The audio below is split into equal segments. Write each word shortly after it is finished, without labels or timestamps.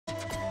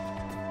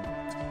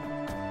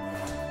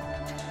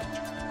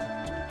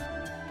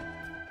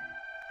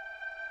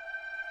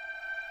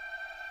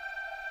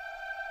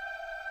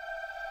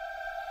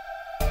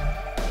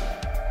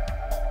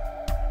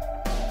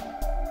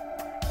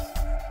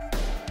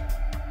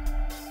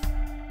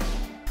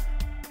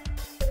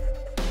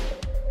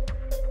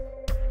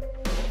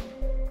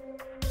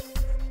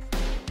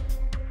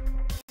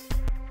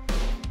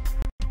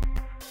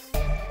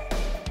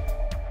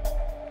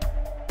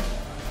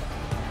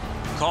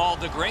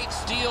Called the Great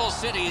Steel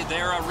City,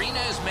 their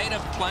arena is made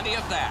of plenty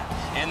of that,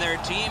 and their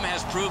team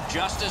has proved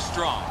just as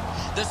strong.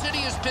 The city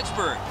is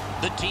Pittsburgh.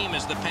 The team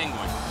is the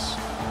Penguins.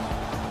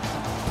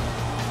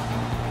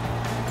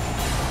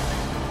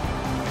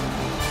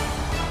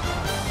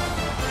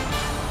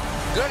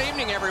 Good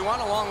evening, everyone.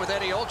 Along with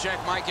Eddie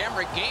Olczyk, Mike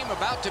Emmerich. Game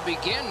about to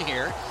begin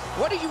here.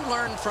 What do you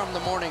learn from the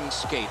morning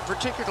skate,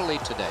 particularly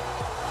today?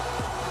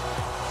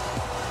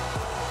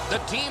 The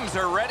teams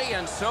are ready,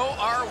 and so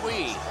are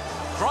we.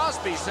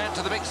 Crosby sent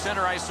to the big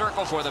center ice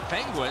circle for the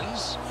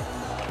Penguins.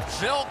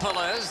 Phil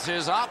Pelez,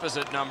 his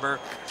opposite number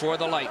for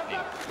the Lightning.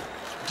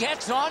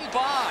 Gets on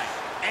by,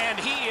 and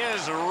he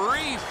is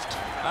reefed.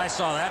 I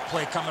saw that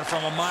play coming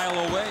from a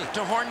mile away. To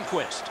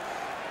Hornquist.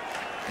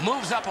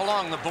 Moves up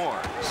along the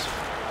boards.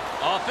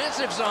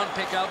 Offensive zone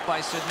pickup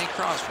by Sidney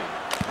Crosby.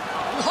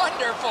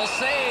 Wonderful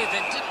save.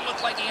 It didn't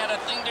look like he had a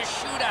thing to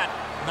shoot at.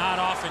 Not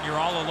often you're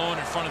all alone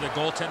in front of the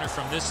goaltender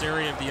from this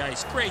area of the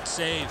ice. Great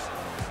save.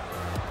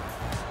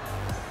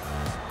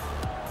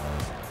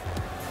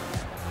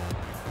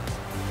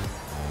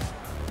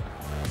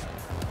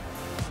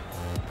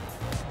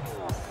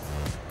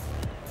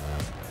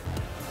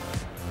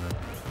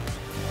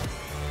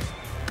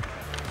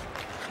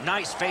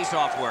 Nice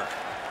face-off work.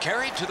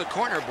 Carried to the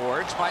corner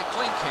boards by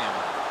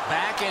Klinkhammer.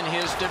 Back in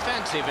his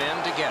defensive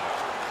end to get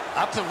it.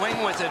 Up the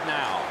wing with it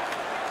now.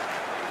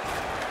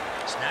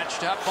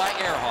 Snatched up by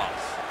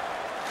Ehrhoff.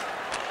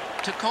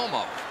 To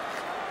Como.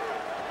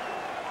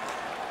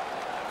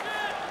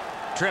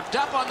 Tripped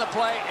up on the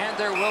play, and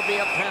there will be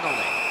a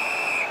penalty.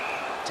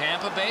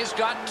 Tampa Bay's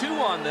got 2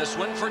 on this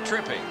one for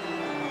tripping.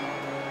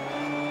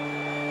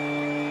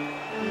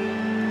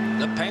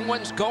 The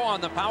Penguins go on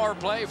the power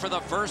play for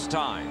the first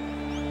time.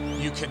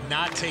 You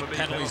cannot take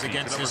penalties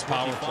against this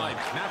power play.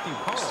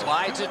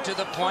 Slides it to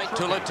the point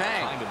to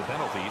Letang.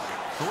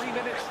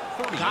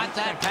 Got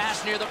that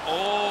pass near the...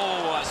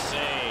 Oh, a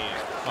save.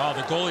 Oh,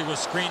 the goalie was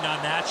screened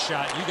on that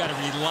shot. You got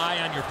to rely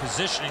on your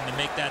positioning to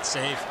make that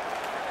save.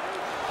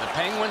 The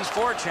Penguins'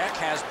 forecheck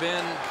has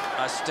been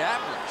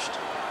established.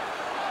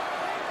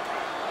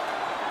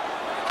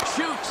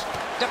 Shoots.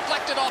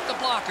 Deflected off the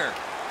blocker.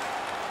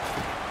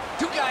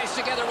 2 guys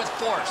together with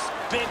force.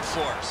 Big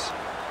force.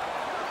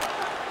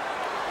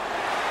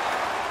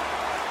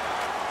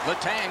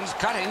 Letang's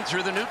cutting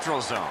through the neutral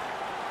zone.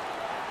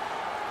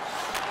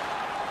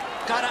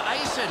 Gotta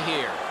ice it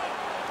here.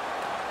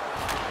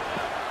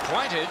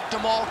 Pointed to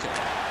Malkin.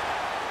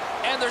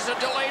 And there's a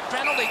delayed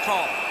penalty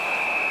call.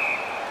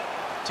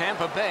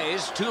 Tampa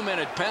Bay's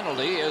 2-minute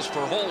penalty is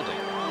for holding.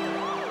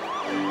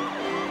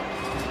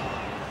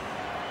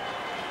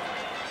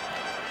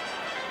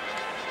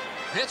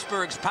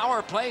 Pittsburgh's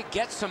power play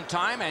gets some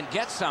time and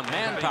gets some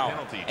manpower.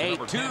 A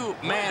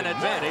 2-man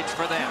advantage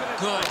for them.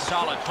 Good,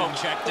 solid poke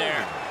check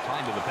there.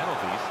 Time to the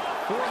penalties,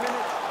 4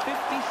 minutes,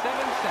 57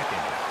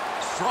 seconds.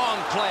 Strong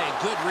play,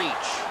 good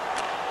reach.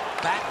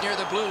 Back near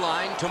the blue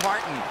line to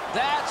Martin.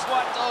 That's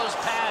what those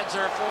pads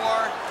are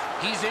for.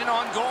 He's in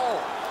on goal.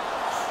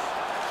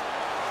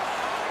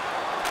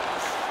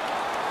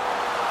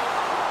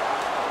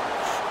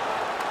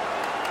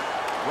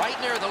 Right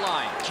near the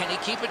line. Can he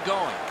keep it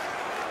going?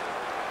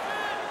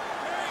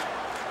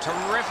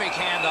 Terrific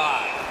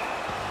hand-eye.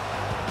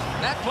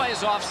 That play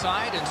is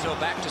offside, and so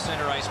back to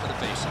center ice for the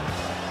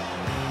faceoff.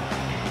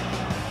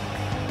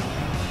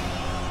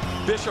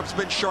 Bishop's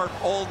been sharp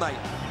all night.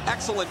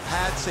 Excellent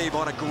pad save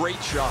on a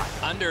great shot.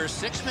 Under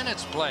 6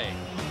 minutes play.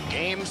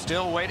 Game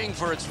still waiting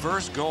for its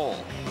first goal.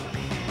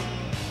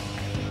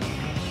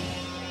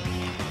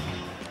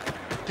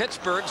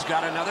 Pittsburgh's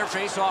got another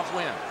face-off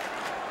win.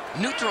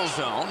 Neutral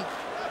zone.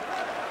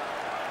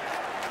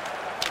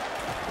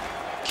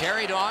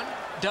 Carried on.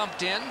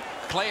 Dumped in.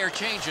 Player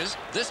changes.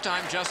 This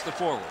time just the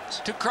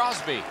forwards. To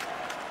Crosby.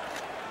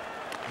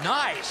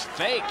 Nice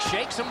fake.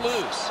 Shakes him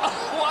loose.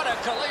 Oh, what a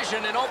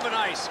collision in open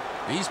ice.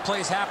 These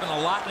plays happen a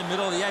lot in the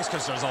middle of the ice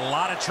because there's a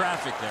lot of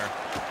traffic there.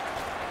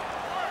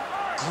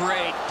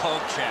 Great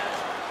poke check.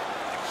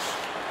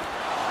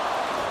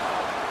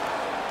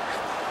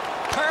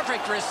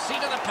 Perfect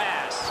receipt of the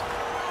pass.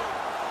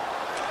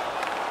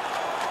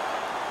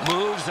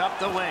 Moves up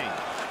the wing.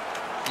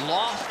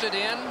 Lofted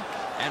in.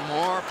 And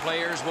more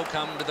players will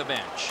come to the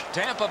bench.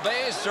 Tampa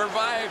Bay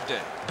survived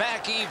it.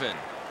 Back even.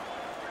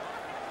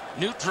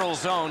 Neutral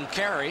zone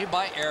carry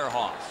by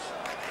Ehrhoff.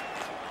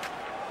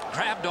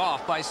 Grabbed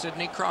off by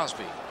Sidney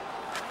Crosby.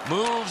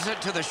 Moves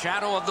it to the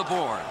shadow of the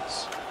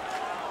boards.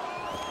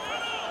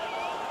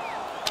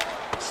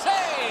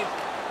 Save!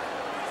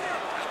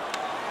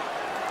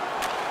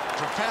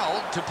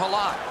 Propelled to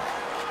Palat.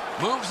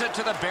 Moves it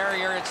to the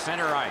barrier at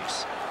center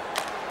ice.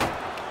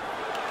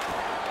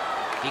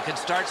 He could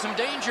start some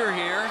danger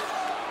here.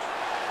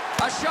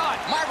 A shot.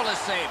 Marvelous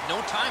save.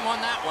 No time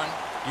on that one.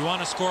 You want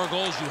to score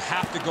goals, you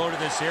have to go to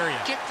this area.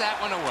 Kick that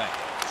one away.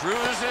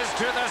 Cruises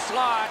to the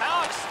slot.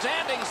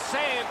 Outstanding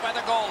save by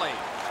the goalie.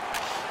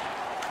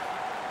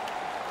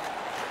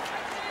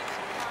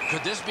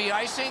 Could this be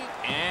icing?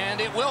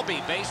 And it will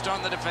be based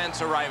on the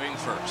defense arriving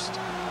first.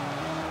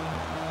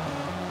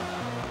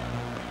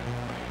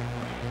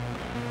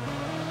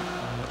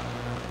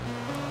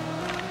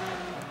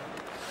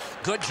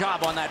 Good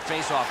job on that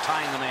faceoff,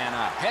 tying the man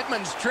up.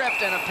 Hedman's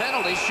tripped, and a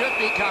penalty should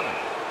be coming.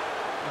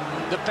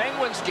 The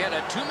Penguins get a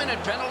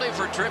 2-minute penalty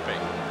for tripping.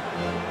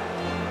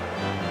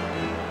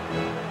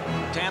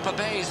 Tampa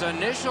Bay's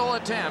initial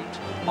attempt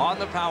on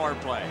the power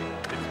play.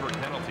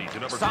 Penalty to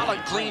number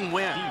Solid, clean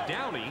win.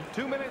 Downey,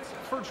 2 minutes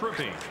for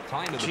tripping.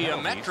 Time to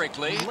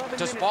Geometrically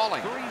to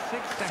Spaulding.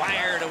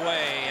 Fired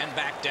away and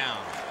back down.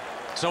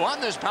 So on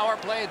this power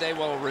play, they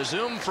will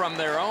resume from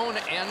their own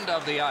end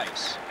of the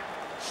ice.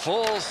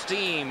 Full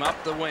steam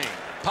up the wing.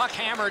 Puck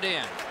hammered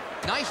in.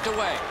 Knifed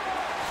away.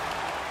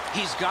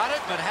 He's got it,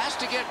 but has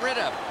to get rid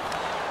of it.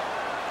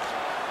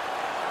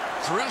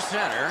 Through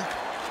center.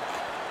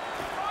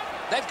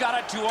 They've got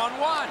a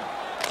 2-on-1.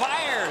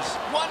 Fires.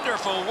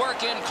 Wonderful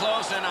work in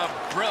close and a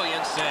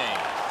brilliant save.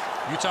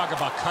 You talk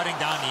about cutting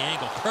down the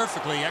angle.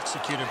 Perfectly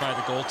executed by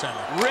the goaltender.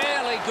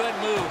 Really good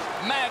move.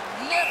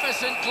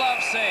 Magnificent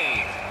glove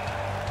save.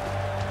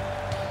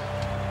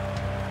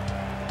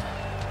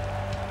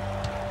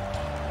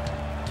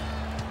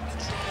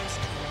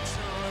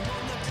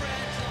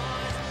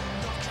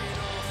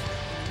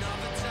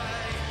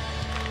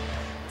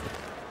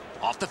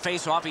 Off the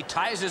face-off, he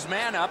ties his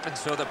man up, and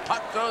so the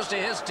puck goes to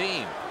his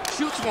team.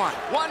 Shoots one.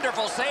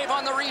 Wonderful save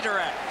on the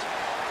redirect.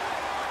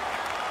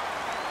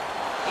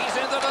 He's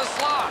into the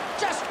slot.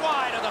 Just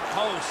wide of the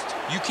post.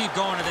 You keep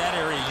going to that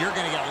area, you're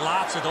going to get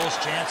lots of those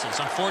chances.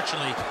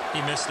 Unfortunately,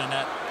 he missed the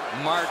net.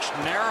 Marched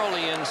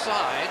narrowly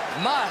inside.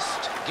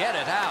 Must get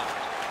it out.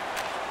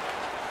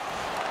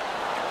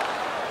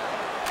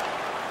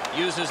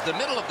 Uses the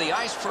middle of the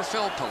ice for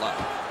Filppula.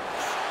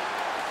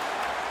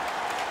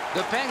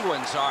 The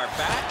Penguins are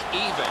back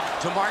even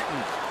to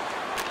Martin.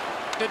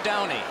 To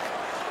Downey.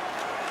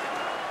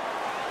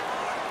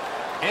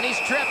 And he's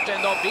tripped,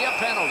 and there'll be a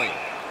penalty.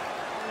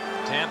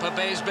 Tampa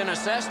Bay's been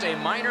assessed a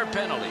minor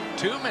penalty.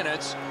 2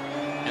 minutes,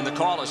 and the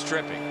call is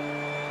tripping.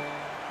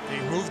 They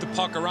moved the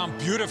puck around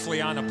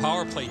beautifully on the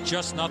power play.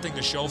 Just nothing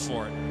to show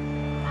for it.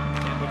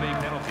 Tampa Bay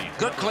penalty.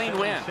 Good clean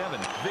win.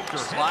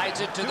 Slides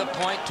it to the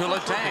point to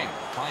Letang.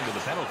 Time to the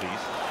penalties.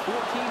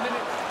 14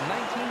 minutes,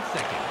 19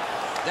 seconds.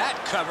 That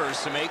covers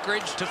some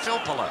acreage to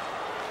Filppula.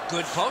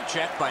 Good poke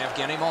check by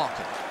Evgeny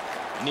Malkin.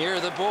 Near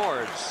the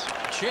boards.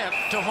 Chip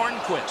to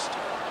Hornquist.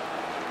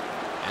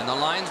 And the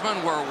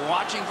linesmen were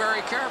watching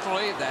very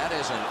carefully. That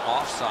is an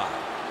offside.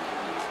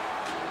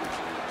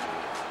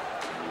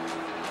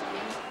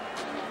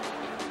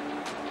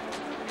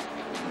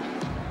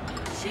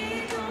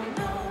 She don't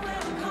know where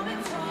I'm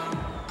coming from,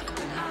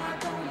 and I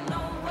don't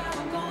know where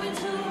I'm going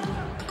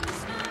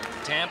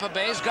to. Tampa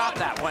Bay's got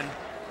that one.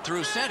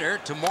 Through center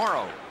to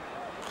Morrow.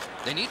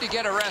 They need to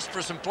get a rest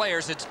for some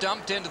players. It's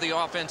dumped into the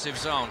offensive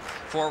zone.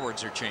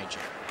 Forwards are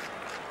changing.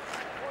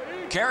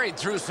 Carried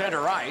through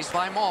center ice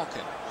by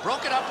Malkin.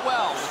 Broke it up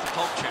well with the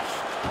poke check.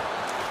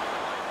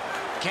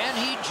 Can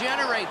he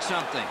generate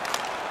something?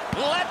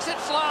 Lets it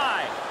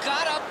fly.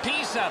 Got a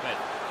piece of it.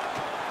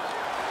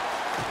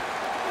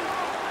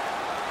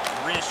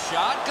 Wrist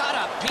shot. Got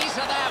a piece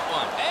of that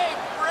one. A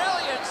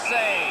brilliant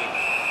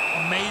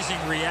save.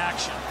 Amazing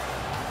reaction.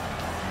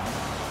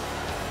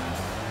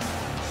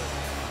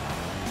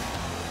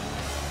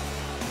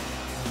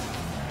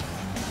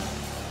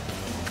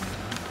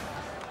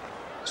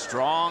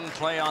 Strong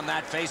play on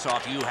that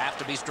faceoff. You have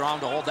to be strong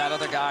to hold that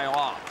other guy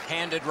off.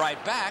 Handed right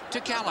back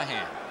to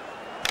Callahan.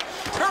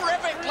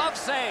 Terrific glove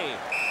save.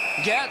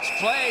 Gets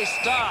play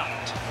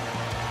stopped.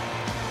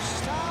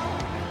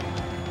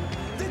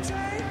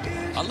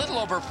 A little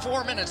over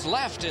 4 minutes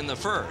left in the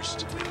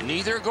first.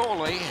 Neither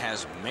goalie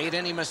has made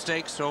any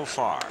mistakes so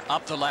far.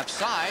 Up the left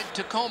side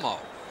to Como.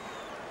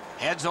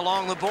 Heads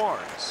along the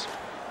boards.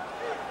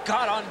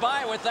 Got on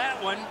by with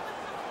that one.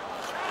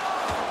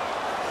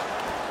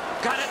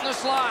 Got it in the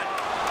slot.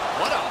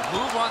 What a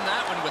move on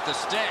that one with the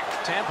stick.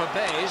 Tampa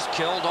Bay's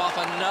killed off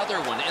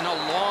another one in a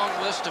long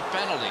list of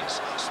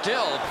penalties.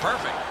 Still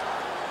perfect.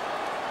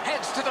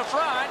 Heads to the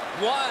front.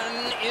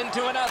 One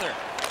into another.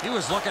 He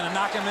was looking to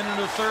knock him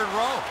into the third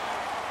row.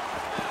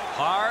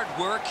 Hard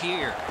work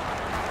here.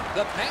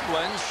 The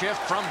Penguins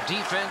shift from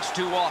defense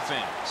to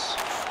offense.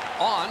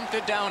 On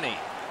to Downey.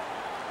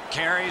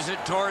 Carries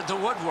it toward the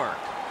woodwork.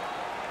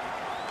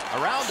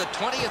 Around the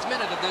 20th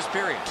minute of this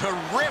period.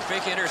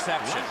 Terrific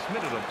interception. Last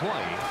minute of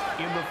play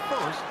in the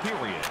first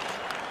period.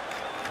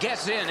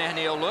 Gets in, and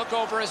he'll look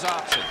over his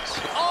options.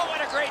 Oh,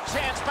 what a great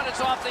chance, but it's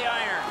off the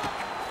iron.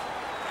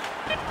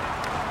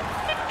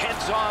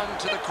 Heads on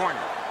to the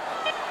corner.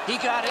 He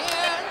got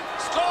in.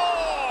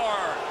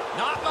 Score!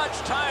 Not much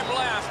time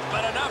left,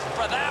 but enough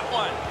for that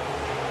one.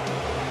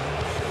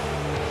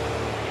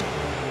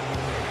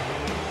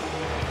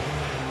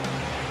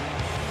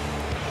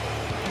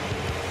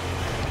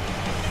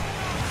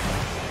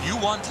 You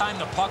one-time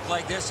the puck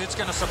like this, it's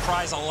going to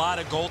surprise a lot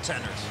of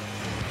goaltenders.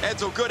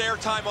 Edzo, good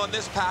airtime on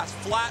this pass.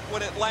 Flat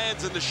when it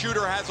lands, and the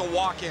shooter has a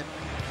walk-in.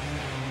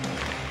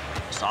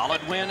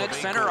 Solid win at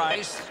center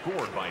ice.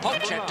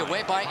 Poke checked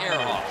away by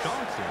Ehrhoff.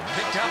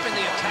 Picked up in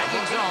the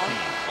attacking zone.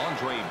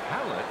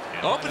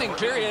 Opening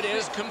period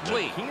is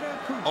complete.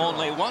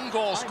 Only one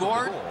goal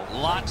scored.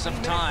 Lots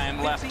of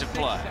time left to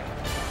play.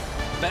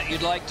 Bet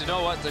you'd like to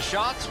know what the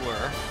shots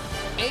were.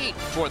 8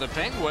 for the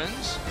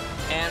Penguins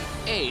and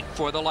 8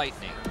 for the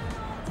Lightning.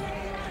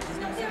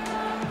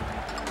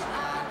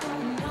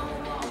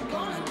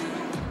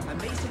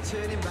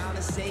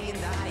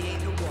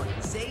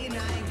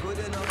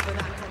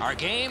 Our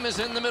game is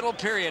in the middle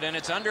period, and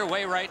it's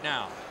underway right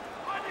now.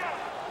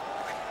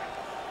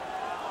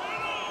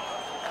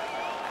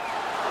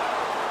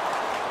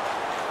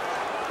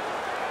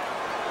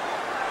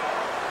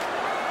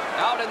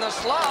 Out in the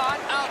slot,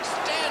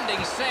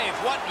 outstanding save.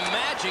 What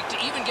magic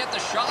to even get the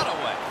shot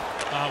away.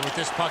 With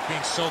this puck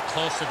being so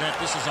close to net,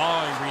 this is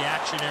all a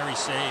reactionary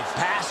save.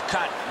 Pass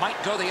cut,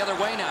 might go the other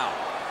way now.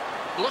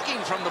 Looking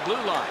from the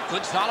blue line.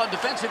 Good solid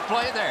defensive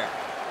play there.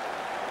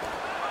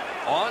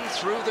 On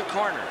through the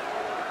corner.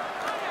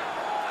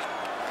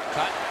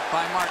 Cut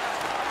by Martin.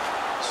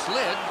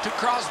 Slid to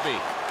Crosby.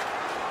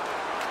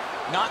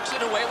 Knocks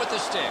it away with the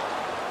stick.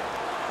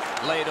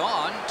 Laid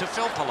on to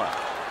Filppula.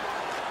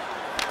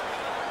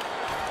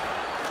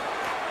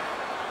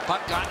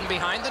 Puck gotten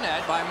behind the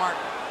net by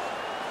Martin.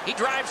 He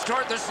drives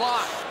toward the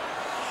slot.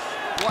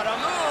 What a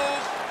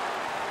move!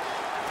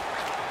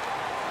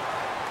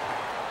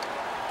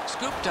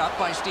 Scooped up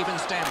by Steven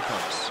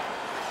Stamkos.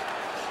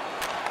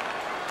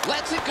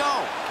 Lets it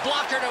go.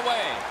 Blockered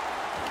away.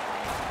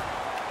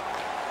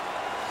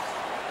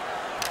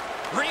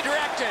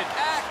 Redirected.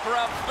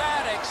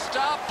 Acrobatic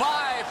stop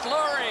by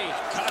Fleury.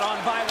 Cut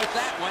on by with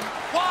that one.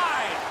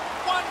 Wide.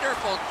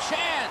 Wonderful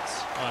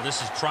chance. Oh,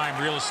 this is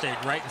prime real estate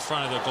right in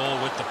front of the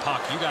goal with the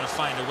puck. You got to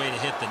find a way to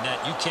hit the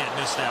net. You can't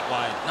miss that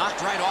wide.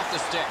 Knocked right off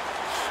the stick.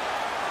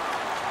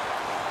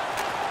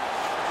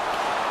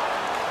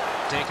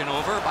 Taken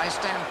over by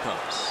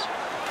Stamkos.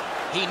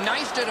 He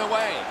knifed it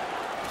away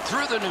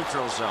through the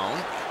neutral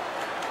zone.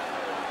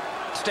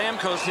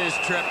 Stamkos is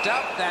tripped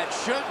up. That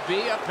should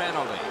be a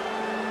penalty.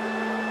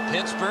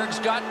 Pittsburgh's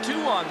got 2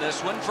 on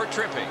this one for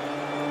tripping.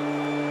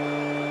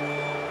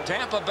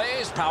 Tampa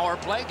Bay's power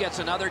play gets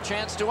another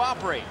chance to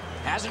operate.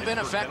 Hasn't been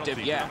effective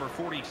yet.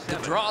 To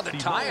draw the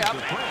tie-up.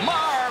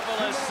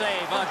 Marvelous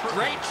save. A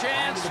great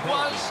chance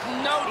was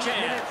no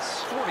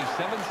chance.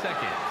 47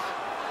 seconds.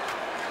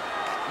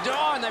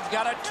 Oh, and they've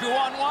got a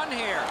 2-on-1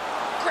 here.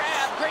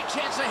 Grab. Great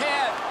chance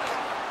ahead.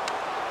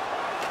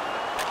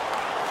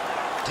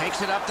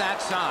 Takes it up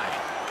that side.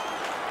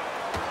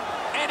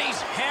 And he's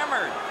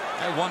hammered.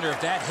 I wonder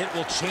if that hit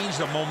will change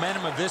the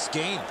momentum of this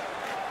game.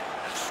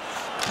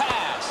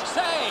 Pass.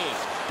 Save.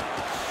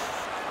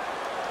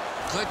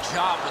 Good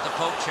job with the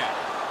poke check.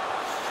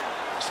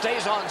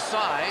 Stays on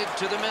side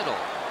to the middle.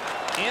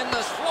 In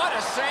the... What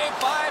a save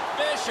by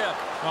Bishop.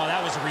 Oh,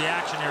 that was a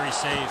reactionary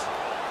save.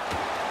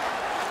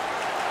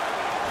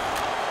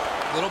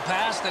 Little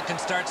pass that can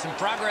start some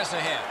progress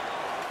ahead.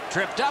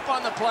 Tripped up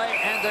on the play,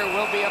 and there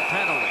will be a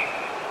penalty.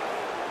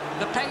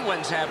 The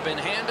Penguins have been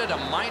handed a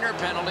minor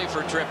penalty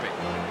for tripping.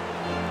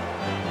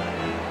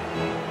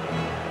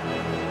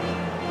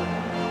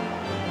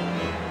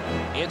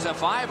 It's a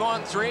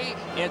 5-on-3,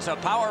 it's a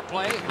power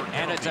play,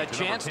 and it's a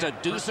chance to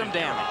do some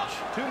damage.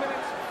 2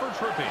 minutes for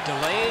tripping.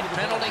 Delayed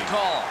penalty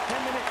call.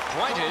 10 minutes.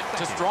 Pointed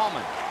to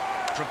Strawman.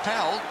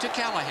 Propelled to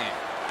Callahan.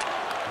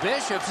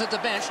 Bishop's at the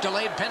bench.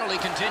 Delayed penalty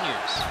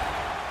continues.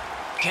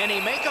 Can he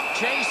make him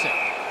chase it?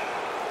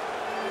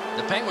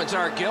 The Penguins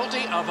are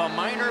guilty of a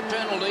minor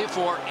penalty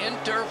for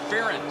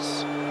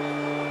interference.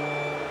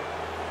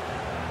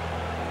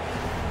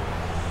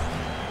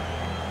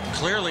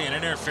 Clearly an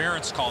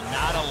interference call,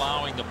 not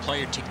allowing the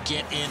player to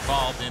get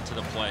involved into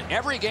the play.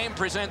 Every game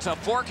presents a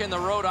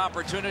fork-in-the-road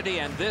opportunity,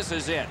 and this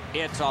is it.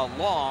 It's a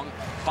long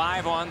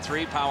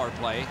 5-on-3 power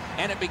play,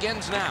 and it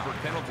begins now.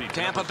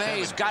 Tampa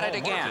Bay's got it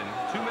again.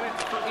 2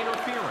 minutes for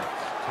interference.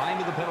 Time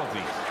of the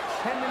penalty.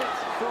 10 minutes,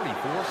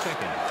 44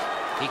 seconds.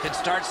 He could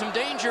start some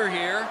danger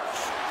here.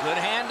 Good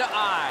hand to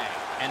eye,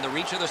 and the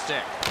reach of the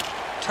stick.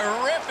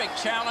 Terrific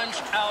challenge,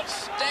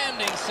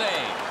 outstanding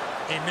save.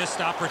 A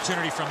missed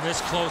opportunity from this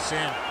close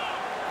in.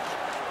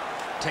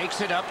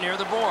 Takes it up near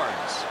the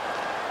boards.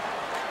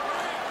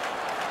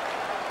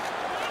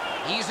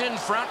 He's in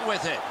front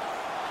with it.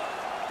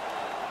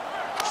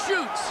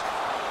 Shoots.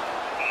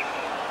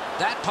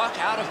 That puck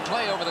out of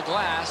play over the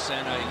glass,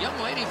 and a young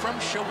lady from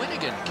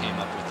Shawinigan came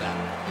up with that.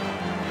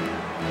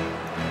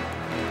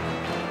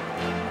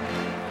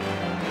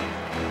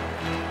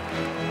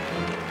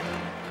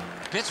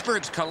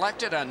 Pittsburgh's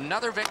collected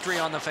another victory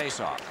on the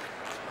faceoff.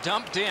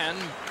 Dumped in.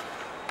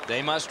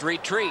 They must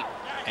retreat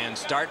and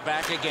start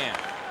back again.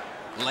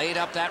 Laid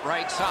up that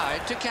right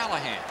side to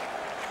Callahan.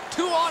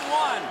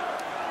 2-on-1.